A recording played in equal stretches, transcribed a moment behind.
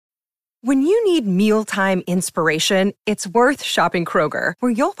When you need mealtime inspiration, it's worth shopping Kroger,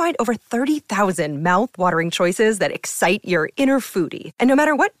 where you'll find over 30,000 mouth-watering choices that excite your inner foodie. And no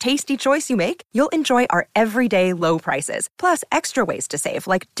matter what tasty choice you make, you'll enjoy our everyday low prices, plus extra ways to save,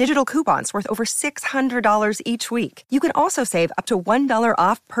 like digital coupons worth over $600 each week. You can also save up to $1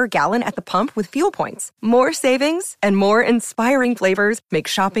 off per gallon at the pump with fuel points. More savings and more inspiring flavors make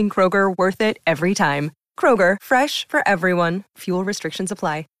shopping Kroger worth it every time. Kroger, fresh for everyone. Fuel restrictions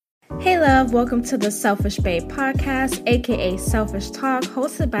apply. Hey love, welcome to the Selfish Babe podcast, aka Selfish Talk,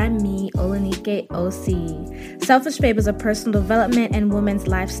 hosted by me, Olanike OC. Selfish Babe is a personal development and women's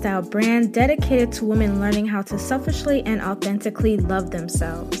lifestyle brand dedicated to women learning how to selfishly and authentically love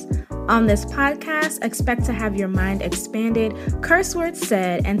themselves. On this podcast, expect to have your mind expanded, curse words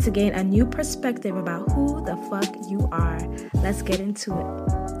said, and to gain a new perspective about who the fuck you are. Let's get into it.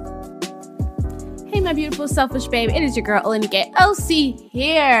 Hey, my beautiful selfish babe. It is your girl, Olanike OC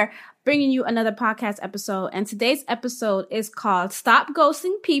here, bringing you another podcast episode. And today's episode is called Stop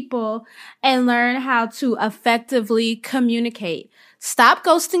Ghosting People and Learn How to Effectively Communicate. Stop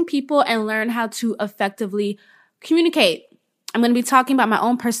ghosting people and learn how to effectively communicate. I'm going to be talking about my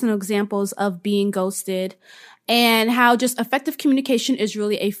own personal examples of being ghosted and how just effective communication is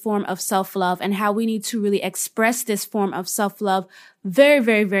really a form of self-love and how we need to really express this form of self-love very,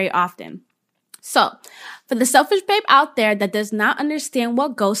 very, very often. So, for the selfish babe out there that does not understand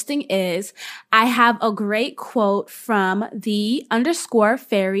what ghosting is, I have a great quote from the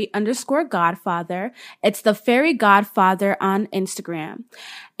 _fairy_godfather. It's the Fairy Godfather on Instagram.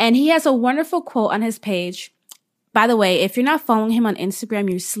 And he has a wonderful quote on his page. By the way, if you're not following him on Instagram,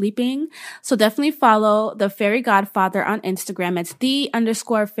 you're sleeping. So definitely follow the Fairy Godfather on Instagram. It's the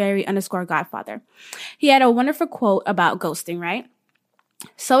 _fairy_godfather. He had a wonderful quote about ghosting, right?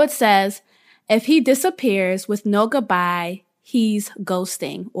 So it says, if he disappears with no goodbye, he's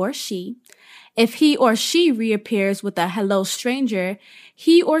ghosting, or she. If he or she reappears with a hello stranger,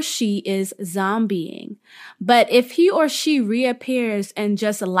 he or she is zombieing. But if he or she reappears and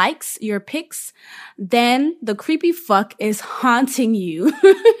just likes your pics, then the creepy fuck is haunting you.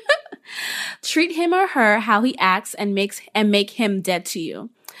 Treat him or her how he acts and make him dead to you.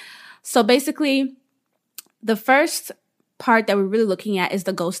 So basically, the first part that we're really looking at is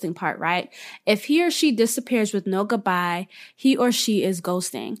the ghosting part, right? If he or she disappears with no goodbye, he or she is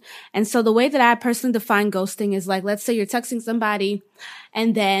ghosting. And so the way that I personally define ghosting is like, let's say you're texting somebody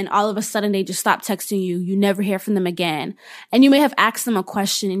and then all of a sudden they just stop texting you. You never hear from them again. And you may have asked them a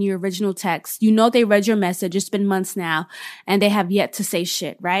question in your original text. You know they read your message. It's been months now and they have yet to say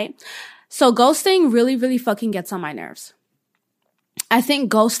shit, right? So ghosting really, really fucking gets on my nerves. I think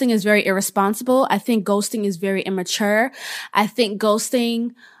ghosting is very irresponsible. I think ghosting is very immature. I think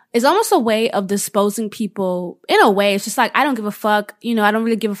ghosting is almost a way of disposing people. In a way, it's just like, I don't give a fuck. You know, I don't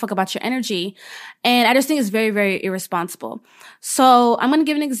really give a fuck about your energy. And I just think it's very, very irresponsible. So I'm going to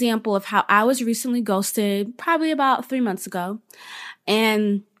give an example of how I was recently ghosted probably about 3 months ago.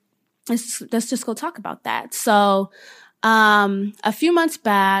 And let's just go talk about that. So a few months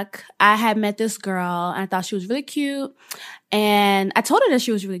back, I had met this girl and I thought she was really cute. And I told her that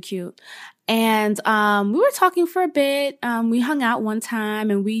she was really cute. And, we were talking for a bit. We hung out one time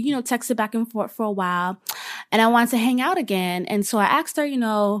and we, texted back and forth for a while and I wanted to hang out again. And so I asked her,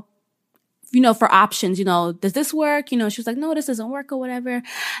 for options, does this work? She was like, no, this doesn't work or whatever.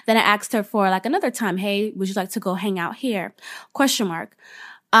 Then I asked her for like another time. Hey, would you like to go hang out here? ?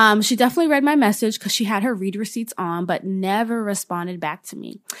 She definitely read my message because she had her read receipts on, but never responded back to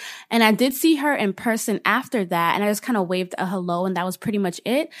me. And I did see her in person after that, and I just kind of waved a hello, and that was pretty much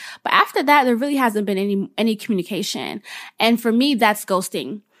it. But after that, there really hasn't been any communication. And for me, that's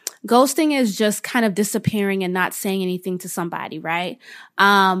ghosting. Ghosting is just kind of disappearing and not saying anything to somebody, right?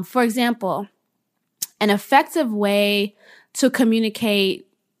 For example, an effective way to communicate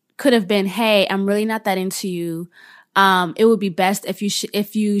could have been, hey, I'm really not that into you. It would be best if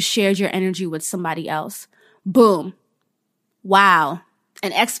you shared your energy with somebody else. Boom. Wow.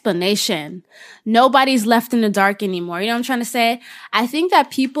 An explanation. Nobody's left in the dark anymore. You know what I'm trying to say? I think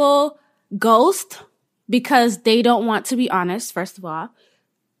that people ghost because they don't want to be honest, first of all.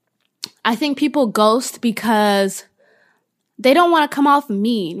 I think people ghost because they don't want to come off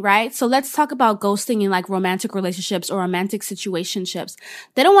mean, right? So let's talk about ghosting in like romantic relationships or romantic situationships.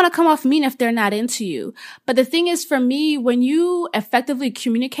 They don't want to come off mean if they're not into you. But the thing is, for me, when you effectively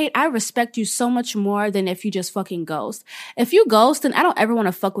communicate, I respect you so much more than if you just fucking ghost. If you ghost, then I don't ever want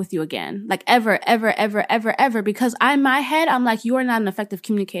to fuck with you again. Like ever, ever, ever, ever, ever. Because in my head, I'm like, you are not an effective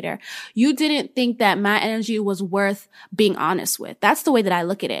communicator. You didn't think that my energy was worth being honest with. That's the way that I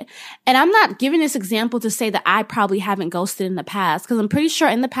look at it. And I'm not giving this example to say that I probably haven't ghosted in the past. Because I'm pretty sure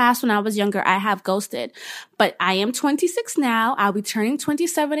in the past when I was younger, I have ghosted. But I am 26 now. I'll be turning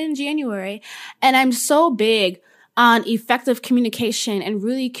 27 in January. And I'm so big on effective communication and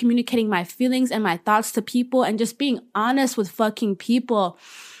really communicating my feelings and my thoughts to people and just being honest with fucking people.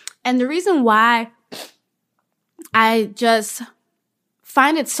 And the reason why I just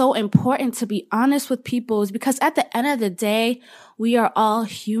find it so important to be honest with people is because at the end of the day, we are all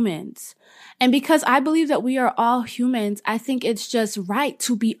humans. And because I believe that we are all humans, I think it's just right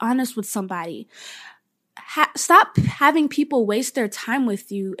to be honest with somebody. Stop having people waste their time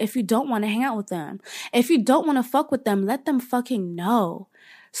with you if you don't want to hang out with them. If you don't want to fuck with them, let them fucking know.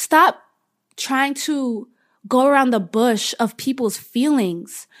 Stop trying to go around the bush of people's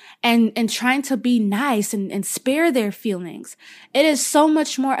feelings and trying to be nice and spare their feelings. It is so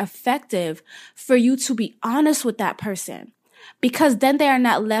much more effective for you to be honest with that person, because then they are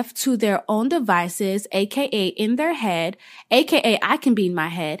not left to their own devices, aka in their head, aka I can be in my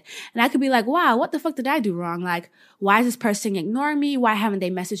head and I could be like, wow, what the fuck did I do wrong? Like, why is this person ignoring me? Why haven't they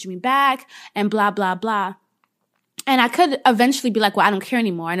messaged me back? And blah, blah, blah. And I could eventually be like, well, I don't care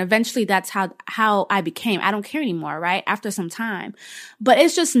anymore. And eventually that's how I became. I don't care anymore, right? After some time. But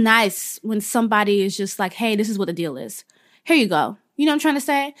it's just nice when somebody is just like, hey, this is what the deal is. Here you go. You know what I'm trying to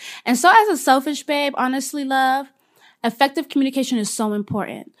say? And so as a selfish babe, honestly, love, effective communication is so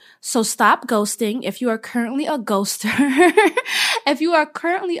important. So stop ghosting. If you are currently a ghoster,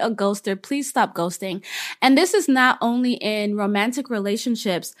 please stop ghosting. And this is not only in romantic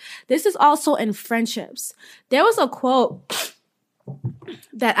relationships. This is also in friendships. There was a quote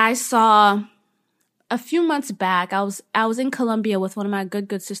that I saw a few months back. I was in Colombia with one of my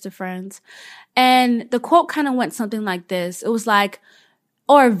good sister friends. And the quote kind of went something like this. It was like,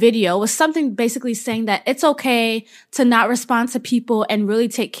 or a video was something basically saying that it's okay to not respond to people and really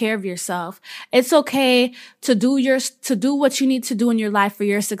take care of yourself. It's okay to do what you need to do in your life for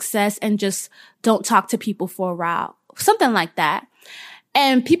your success and just don't talk to people for a while. Something like that.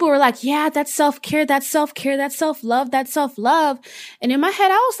 And people were like, yeah, that's self-care, that's self-care, that's self-love, that's self-love. And in my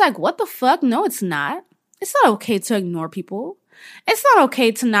head, I was like, what the fuck? No, it's not. It's not okay to ignore people. It's not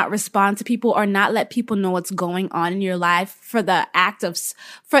okay to not respond to people or not let people know what's going on in your life for the act of,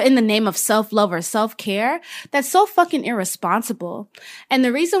 in the name of self-love or self-care. That's so fucking irresponsible. And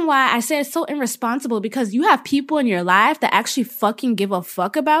the reason why I say it's so irresponsible because you have people in your life that actually fucking give a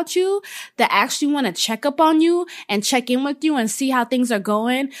fuck about you, that actually want to check up on you and check in with you and see how things are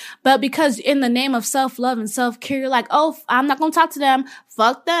going. But because in the name of self-love and self-care, you're like, oh, I'm not going to talk to them.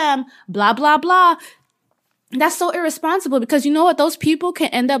 Fuck them. Blah, blah, blah. That's so irresponsible because you know what? Those people can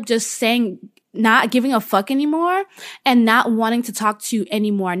end up just saying, not giving a fuck anymore and not wanting to talk to you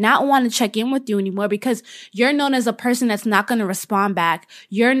anymore, not wanting to check in with you anymore because you're known as a person that's not going to respond back.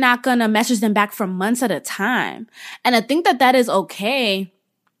 You're not going to message them back for months at a time. And I think that is okay.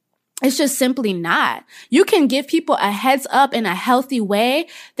 It's just simply not. You can give people a heads up in a healthy way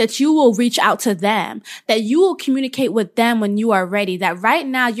that you will reach out to them, that you will communicate with them when you are ready, that right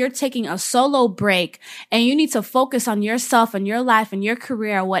now you're taking a solo break and you need to focus on yourself and your life and your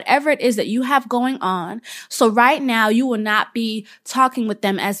career, whatever it is that you have going on. So right now you will not be talking with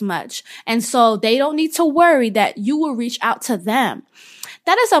them as much. And so they don't need to worry that you will reach out to them.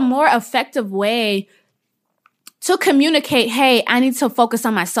 That is a more effective way to communicate, hey, I need to focus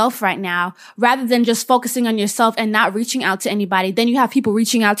on myself right now, rather than just focusing on yourself and not reaching out to anybody. Then you have people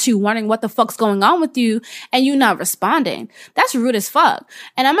reaching out to you, wondering what the fuck's going on with you, and you not responding. That's rude as fuck.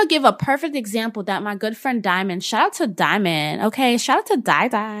 And I'm gonna give a perfect example that my good friend Diamond, shout out to Diamond, okay? Shout out to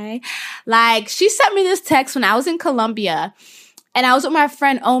Di. Like, she sent me this text when I was in Colombia, and I was with my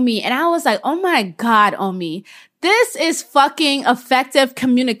friend Omi, and I was like, oh my God, Omi, this is fucking effective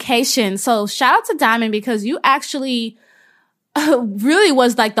communication. So shout out to Diamond because you really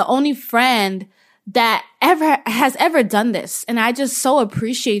was like the only friend that has ever done this. And I just so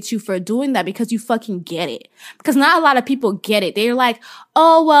appreciate you for doing that because you fucking get it. Because not a lot of people get it. They're like,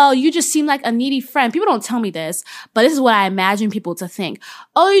 oh, well, you just seem like a needy friend. People don't tell me this, but this is what I imagine people to think.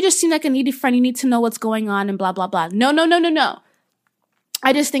 Oh, you just seem like a needy friend. You need to know what's going on and blah, blah, blah. No.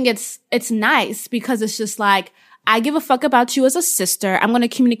 I just think it's nice because it's just like, I give a fuck about you as a sister. I'm going to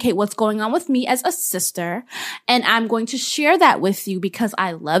communicate what's going on with me as a sister. And I'm going to share that with you because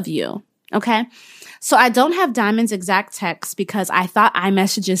I love you. Okay. So I don't have Diamond's exact text because I thought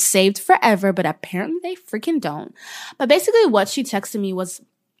iMessage is saved forever, but apparently they freaking don't. But basically what she texted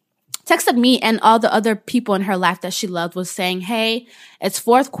texted me and all the other people in her life that she loved, was saying, hey, it's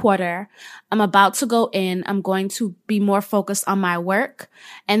fourth quarter. I'm about to go in. I'm going to be more focused on my work,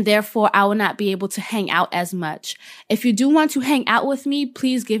 and therefore I will not be able to hang out as much. If you do want to hang out with me,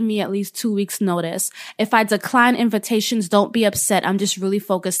 please give me at least 2 weeks notice. If I decline invitations, don't be upset. I'm just really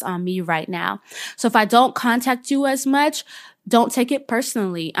focused on me right now. So if I don't contact you as much, don't take it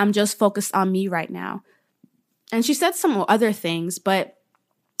personally. I'm just focused on me right now. And she said some other things, but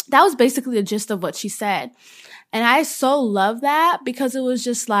that was basically the gist of what she said. And I so love that, because it was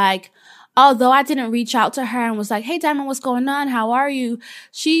just like, although I didn't reach out to her and was like, hey, Diamond, what's going on? How are you?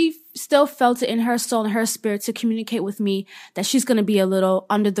 She still felt it in her soul and her spirit to communicate with me that she's going to be a little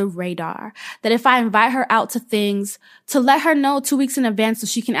under the radar. That if I invite her out to things, to let her know 2 weeks in advance so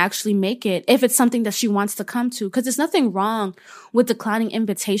she can actually make it, if it's something that she wants to come to. Because there's nothing wrong with declining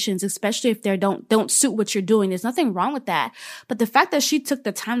invitations, especially if they don't suit what you're doing. There's nothing wrong with that. But the fact that she took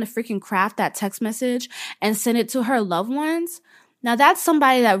the time to freaking craft that text message and send it to her loved ones, now that's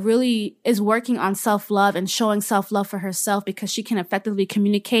somebody that really is working on self-love and showing self-love for herself, because she can effectively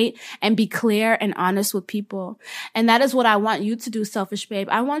communicate and be clear and honest with people. And that is what I want you to do, Selfish Babe.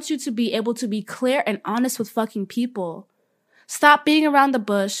 I want you to be able to be clear and honest with fucking people. Stop being around the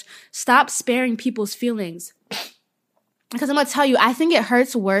bush. Stop sparing people's feelings. Because I'm going to tell you, I think it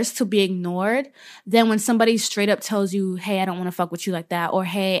hurts worse to be ignored than when somebody straight up tells you, hey, I don't want to fuck with you like that. Or,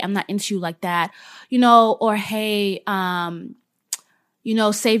 hey, I'm not into you like that. Or, hey,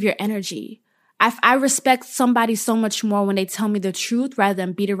 save your energy. I respect somebody so much more when they tell me the truth rather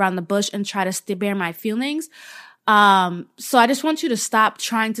than beat around the bush and try to spare my feelings. So I just want you to stop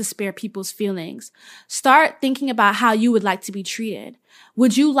trying to spare people's feelings. Start thinking about how you would like to be treated.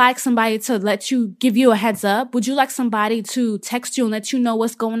 Would you like somebody to give you a heads up? Would you like somebody to text you and let you know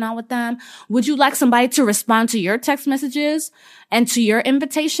what's going on with them? Would you like somebody to respond to your text messages and to your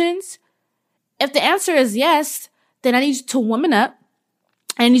invitations? If the answer is yes, then I need you to woman up.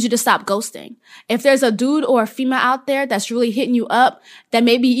 I need you to stop ghosting. If there's a dude or a female out there that's really hitting you up, that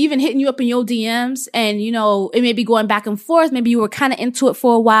maybe even hitting you up in your DMs, and, it may be going back and forth. Maybe you were kind of into it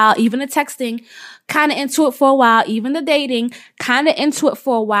for a while, even the texting, kind of into it for a while, even the dating, kind of into it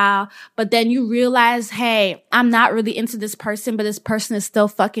for a while. But then you realize, hey, I'm not really into this person, but this person is still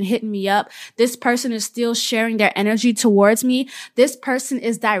fucking hitting me up. This person is still sharing their energy towards me. This person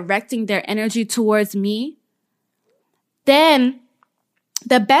is directing their energy towards me. Then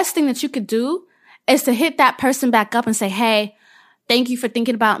the best thing that you could do is to hit that person back up and say, hey, thank you for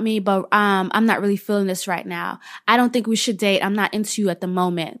thinking about me, but I'm not really feeling this right now. I don't think we should date. I'm not into you at the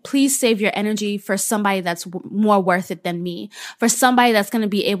moment. Please save your energy for somebody that's more worth it than me, for somebody that's going to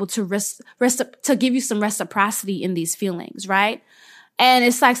be able to to give you some reciprocity in these feelings, right? And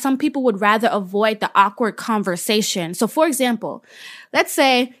it's like some people would rather avoid the awkward conversation. So for example, let's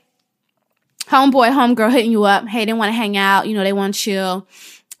say homeboy, homegirl hitting you up. Hey, they want to hang out. They want to chill.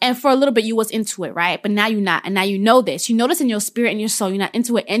 And for a little bit, you was into it, right? But now you're not. And now you know this. You know this in your spirit and your soul. You're not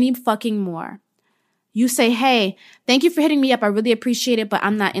into it any fucking more. You say, hey, thank you for hitting me up. I really appreciate it, but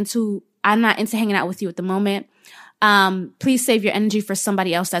I'm not into hanging out with you at the moment. Please save your energy for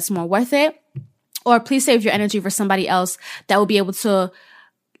somebody else that's more worth it. Or please save your energy for somebody else that will be able to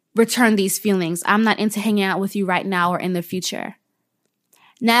return these feelings. I'm not into hanging out with you right now or in the future.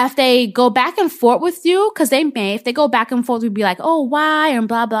 Now, if they go back and forth with you, because if they go back and forth, we'd be like, oh, why? And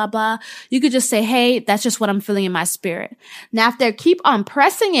blah, blah, blah. You could just say, hey, that's just what I'm feeling in my spirit. Now, if they keep on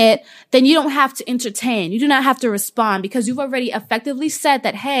pressing it, then you don't have to entertain. You do not have to respond, because you've already effectively said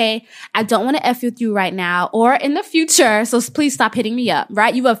that, hey, I don't want to F with you right now or in the future. So please stop hitting me up,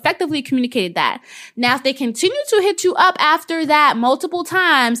 right? You've effectively communicated that. Now, if they continue to hit you up after that multiple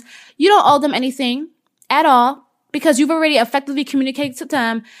times, you don't owe them anything at all. Because you've already effectively communicated to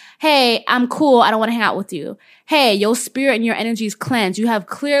them, hey, I'm cool. I don't want to hang out with you. Hey, your spirit and your energy is cleansed. You have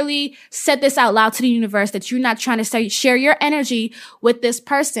clearly said this out loud to the universe that you're not trying to share your energy with this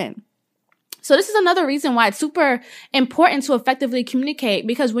person. So this is another reason why it's super important to effectively communicate,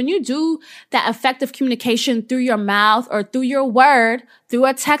 because when you do that effective communication through your mouth or through your word, through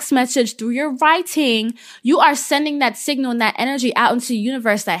a text message, through your writing, you are sending that signal and that energy out into the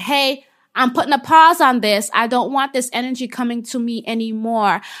universe that, hey, I'm putting a pause on this. I don't want this energy coming to me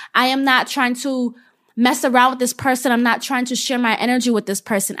anymore. I am not trying to mess around with this person. I'm not trying to share my energy with this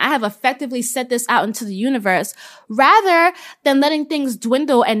person. I have effectively set this out into the universe rather than letting things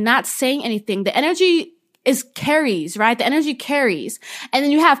dwindle and not saying anything. The energy carries, right? The energy carries. And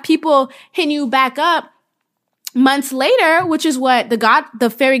then you have people hitting you back up Months later, which is what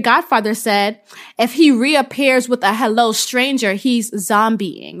the fairy godfather said, if he reappears with a hello stranger, he's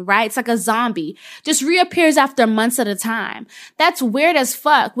zombieing, right? It's like a zombie. Just reappears after months at a time. That's weird as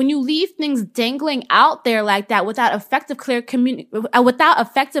fuck. When you leave things dangling out there like that without effective, clear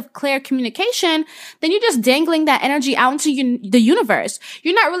communication, then you're just dangling that energy out into the universe.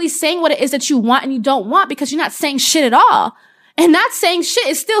 You're not really saying what it is that you want and you don't want because you're not saying shit at all. And not saying shit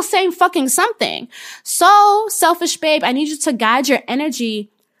is still saying fucking something. So, selfish babe, I need you to guide your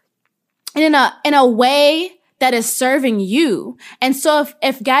energy in a way that is serving you. And so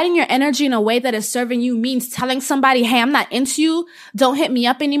if guiding your energy in a way that is serving you means telling somebody, hey, I'm not into you, don't hit me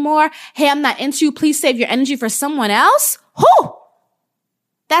up anymore. Hey, I'm not into you, please save your energy for someone else. Whew!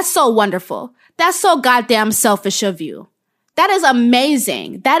 That's so wonderful. That's so goddamn selfish of you. That is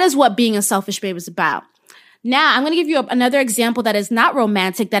amazing. That is what being a selfish babe is about. Now, I'm going to give you another example that is not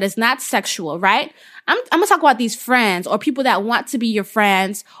romantic, that is not sexual, right? I'm going to talk about these friends or people that want to be your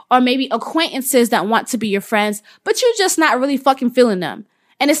friends or maybe acquaintances that want to be your friends, but you're just not really fucking feeling them.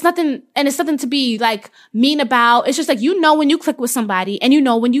 And it's nothing to be like mean about. It's just like, you know, when you click with somebody and you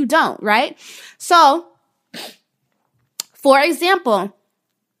know when you don't, right? So, for example,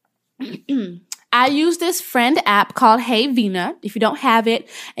 I use this friend app called Hey Vina. If you don't have it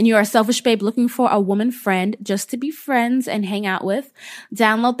and you're a selfish babe looking for a woman friend just to be friends and hang out with,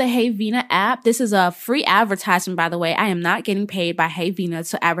 download the Hey Vina app. This is a free advertisement, by the way. I am not getting paid by Hey Vina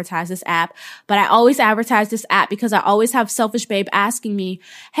to advertise this app, but I always advertise this app because I always have selfish babe asking me,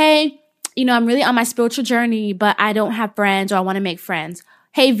 hey, you know, I'm really on my spiritual journey, but I don't have friends or I want to make friends.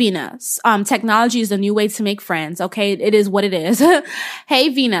 Hey Vina, technology is the new way to make friends. Okay. It is what it is. Hey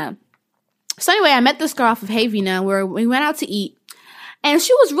Vina. So anyway, I met this girl off of Hey Vina where we went out to eat and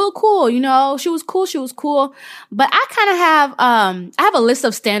she was real cool. You know, she was cool. But I kind of have, I have a list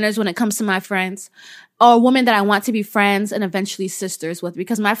of standards when it comes to my friends or women that I want to be friends and eventually sisters with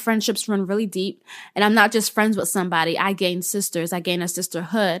because my friendships run really deep and I'm not just friends with somebody. I gain sisters. I gain a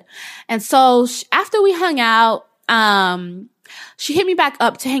sisterhood. And so after we hung out, she hit me back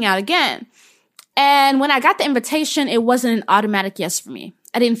up to hang out again. And when I got the invitation, it wasn't an automatic yes for me.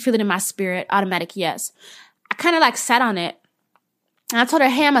 I didn't feel it in my spirit, automatic yes. I kind of like sat on it. And I told her,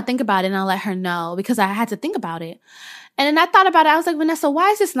 hey, I'm going to think about it and I'll let her know because I had to think about it. And then I thought about it. I was like, Vanessa, why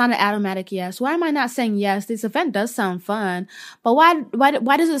is this not an automatic yes? Why am I not saying yes? This event does sound fun, but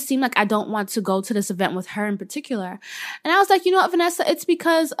why does it seem like I don't want to go to this event with her in particular? And I was like, you know what, Vanessa, it's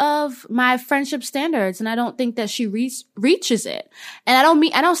because of my friendship standards. And I don't think that she reaches it. And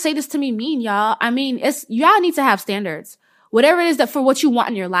I don't say this to be mean, y'all. I mean, y'all need to have standards. Whatever it is that for what you want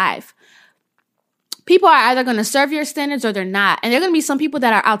in your life. People are either going to serve your standards or they're not. And there are going to be some people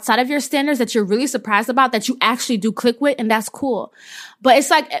that are outside of your standards that you're really surprised about that you actually do click with. And that's cool. But it's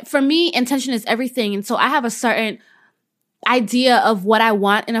like, for me, intention is everything. And so I have a certain idea of what I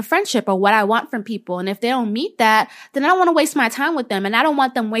want in a friendship or what I want from people. And if they don't meet that, then I don't want to waste my time with them. And I don't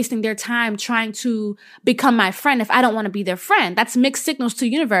want them wasting their time trying to become my friend if I don't want to be their friend. That's mixed signals to the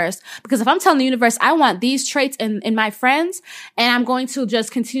universe. Because if I'm telling the universe, I want these traits in my friends and I'm going to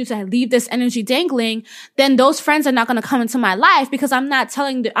just continue to leave this energy dangling, then those friends are not going to come into my life because I'm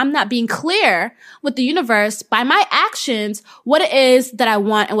not being clear with the universe by my actions, what it is that I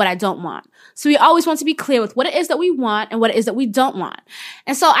want and what I don't want. So we always want to be clear with what it is that we want and what it is that we don't want.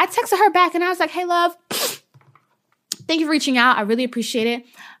 And so I texted her back and I was like, hey, love, thank you for reaching out. I really appreciate it.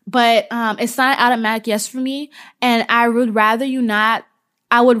 But it's not an automatic yes for me. And I would rather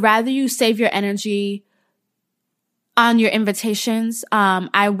you save your energy on your invitations.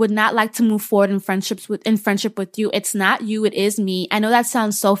 I would not like to move forward in friendship with you. It's not you. It is me. I know that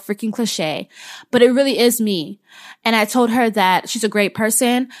sounds so freaking cliche, but it really is me. And I told her that she's a great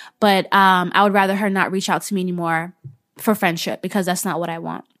person, but I would rather her not reach out to me anymore for friendship because that's not what I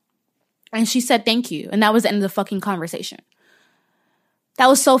want. And she said, thank you. And that was the end of the fucking conversation. That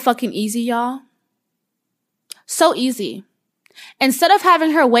was so fucking easy, y'all. So easy. Instead of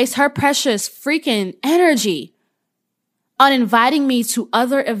having her waste her precious freaking energy on inviting me to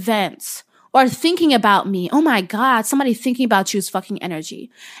other events or thinking about me. Oh my God, somebody thinking about you is fucking energy.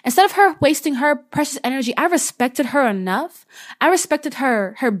 Instead of her wasting her precious energy, I respected her enough. I respected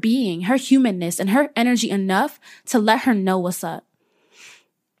her being, her humanness and her energy enough to let her know what's up.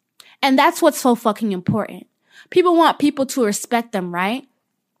 And that's what's so fucking important. People want people to respect them, right?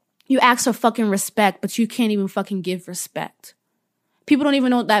 You ask for fucking respect, but you can't even fucking give respect. People don't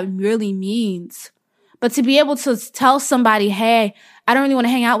even know what that really means. But to be able to tell somebody, hey, I don't really want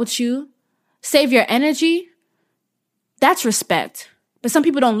to hang out with you, save your energy, that's respect. But some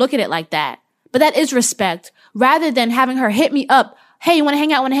people don't look at it like that. But that is respect. Rather than having her hit me up, hey, you want to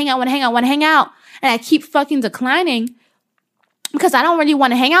hang out, want to hang out, want to hang out, want to hang out. and I keep fucking declining because I don't really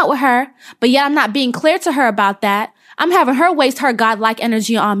want to hang out with her, but yet I'm not being clear to her about that. I'm having her waste her godlike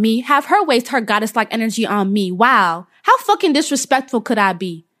energy on me, have her waste her goddess-like energy on me. Wow. How fucking disrespectful could I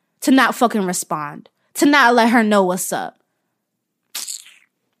be to not fucking respond, to not let her know what's up?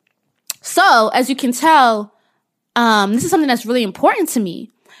 So, as you can tell, this is something that's really important to me.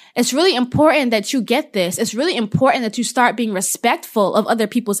 It's really important that you get this. It's really important that you start being respectful of other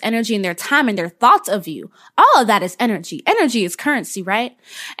people's energy and their time and their thoughts of you. All of that is energy. Energy is currency, right?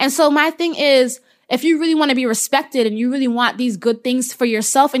 And so my thing is, if you really want to be respected and you really want these good things for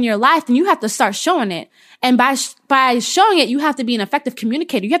yourself and your life, then you have to start showing it. And by showing it, you have to be an effective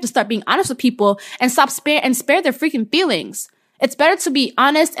communicator. You have to start being honest with people and spare their freaking feelings. It's better to be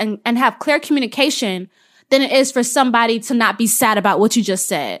honest and have clear communication than it is for somebody to not be sad about what you just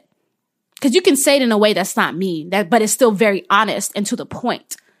said. Because you can say it in a way that's not mean, but it's still very honest and to the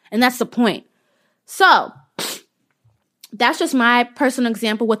point. And that's the point. So that's just my personal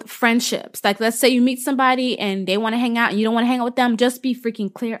example with friendships. Like, let's say you meet somebody and they want to hang out and you don't want to hang out with them. Just be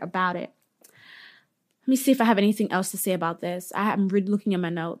freaking clear about it. Let me see if I have anything else to say about this. I'm really looking at my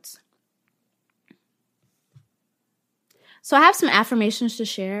notes. So I have some affirmations to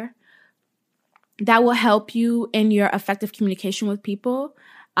share that will help you in your effective communication with people,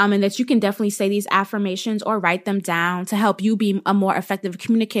 and that you can definitely say these affirmations or write them down to help you be a more effective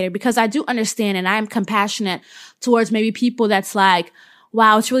communicator. Because I do understand and I am compassionate towards maybe people that's like,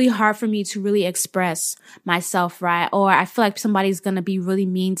 wow, it's really hard for me to really express myself, right? Or I feel like somebody's going to be really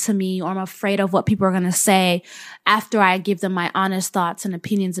mean to me, or I'm afraid of what people are going to say after I give them my honest thoughts and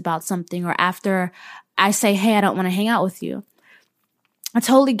opinions about something, or after I say, hey, I don't want to hang out with you. I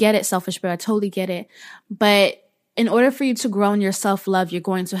totally get it, Selfish Bear. I totally get it. But in order for you to grow in your self-love, you're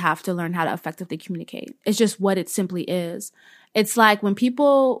going to have to learn how to effectively communicate. It's just what it simply is. It's like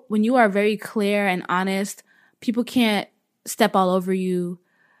when you are very clear and honest, people can't step all over you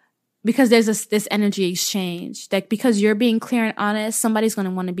because there's this energy exchange. Like, because you're being clear and honest, somebody's going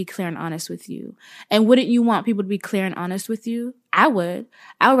to want to be clear and honest with you. And wouldn't you want people to be clear and honest with you? I would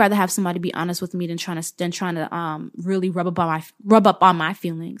rather have somebody be honest with me than trying to really rub up on my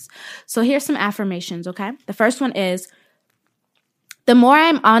feelings. So here's some affirmations, okay? The first one is, the more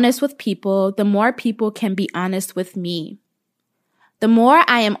I'm honest with people, the more people can be honest with me. The more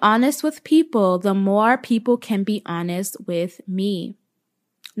I am honest with people, the more people can be honest with me.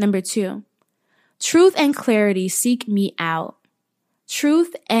 Number 2, truth and clarity seek me out.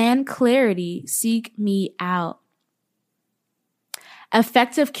 Truth and clarity seek me out.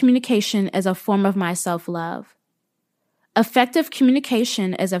 Effective communication is a form of my self-love. Effective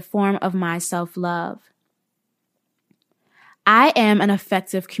communication is a form of my self-love. I am an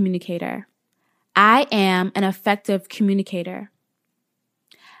effective communicator. I am an effective communicator.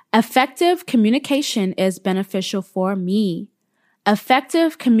 Effective communication is beneficial for me.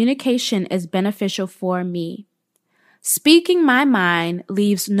 Effective communication is beneficial for me. Speaking my mind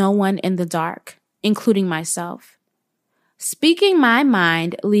leaves no one in the dark, including myself. Speaking my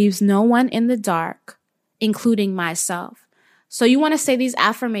mind leaves no one in the dark, including myself. So you want to say these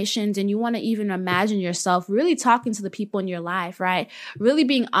affirmations and you want to even imagine yourself really talking to the people in your life, right? Really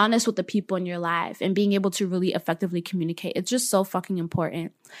being honest with the people in your life and being able to really effectively communicate. It's just so fucking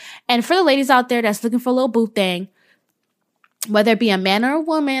important. And for the ladies out there that's looking for a little boo thing, whether it be a man or a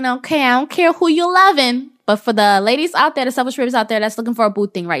woman, okay, I don't care who you're loving, but for the ladies out there, the selfish babies out there that's looking for a boo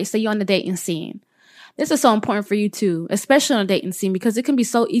thing, right? So you're on the dating scene. This is so important for you too, especially on a dating scene, because it can be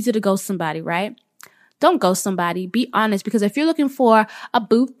so easy to ghost somebody, right? Don't ghost somebody. Be honest, because if you're looking for a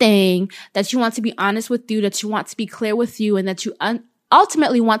boo thing that you want to be honest with you, that you want to be clear with you, and that you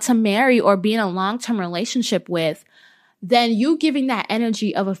ultimately want to marry or be in a long-term relationship with, then you giving that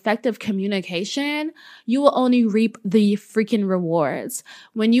energy of effective communication, you will only reap the freaking rewards.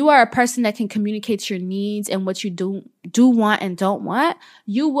 When you are a person that can communicate your needs and what you do want and don't want,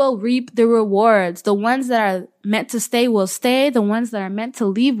 you will reap the rewards. The ones that are meant to stay will stay. The ones that are meant to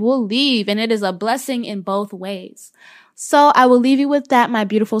leave will leave. And it is a blessing in both ways. So I will leave you with that, my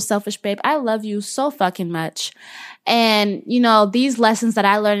beautiful selfish babe. I love you so fucking much. And, these lessons that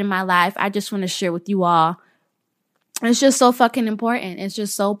I learned in my life, I just want to share with you all. It's just so fucking important. It's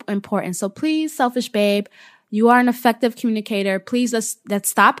just so important. So please, selfish babe, you are an effective communicator. Please, let's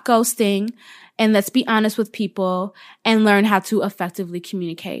stop ghosting and let's be honest with people and learn how to effectively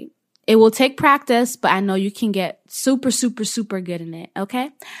communicate. It will take practice, but I know you can get super, super, super good in it.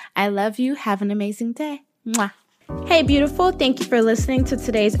 Okay? I love you. Have an amazing day. Mwah. Hey, beautiful. Thank you for listening to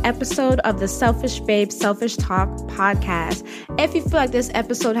today's episode of the Selfish Babe Selfish Talk podcast. If you feel like this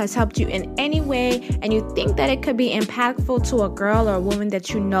episode has helped you in any way and you think that it could be impactful to a girl or a woman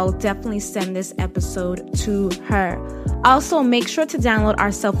that you know, definitely send this episode to her. Also, make sure to download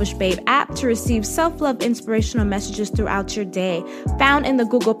our Selfish Babe app to receive self-love inspirational messages throughout your day, found in the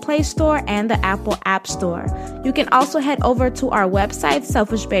Google Play Store and the Apple App Store. You can also head over to our website,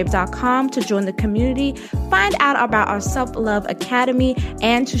 selfishbabe.com, to join the community, find out about our Self-Love Academy,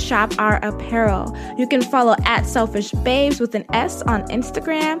 and to shop our apparel. You can follow at Selfish Babes with an S on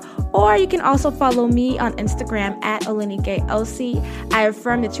Instagram, or you can also follow me on Instagram at OliniGayOC. I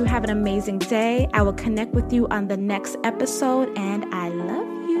affirm that you have an amazing day. I will connect with you on the next episode, and I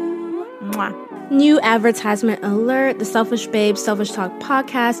love you. Mwah. New advertisement alert. The Selfish Babe Selfish Talk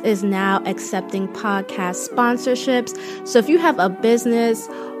podcast is now accepting podcast sponsorships. So if you have a business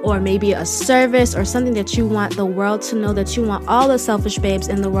or maybe a service or something that you want the world to know, that you want all the selfish babes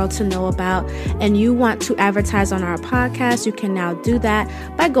in the world to know about, and you want to advertise on our podcast, you can now do that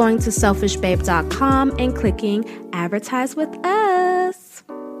by going to selfishbabe.com and clicking advertise with us.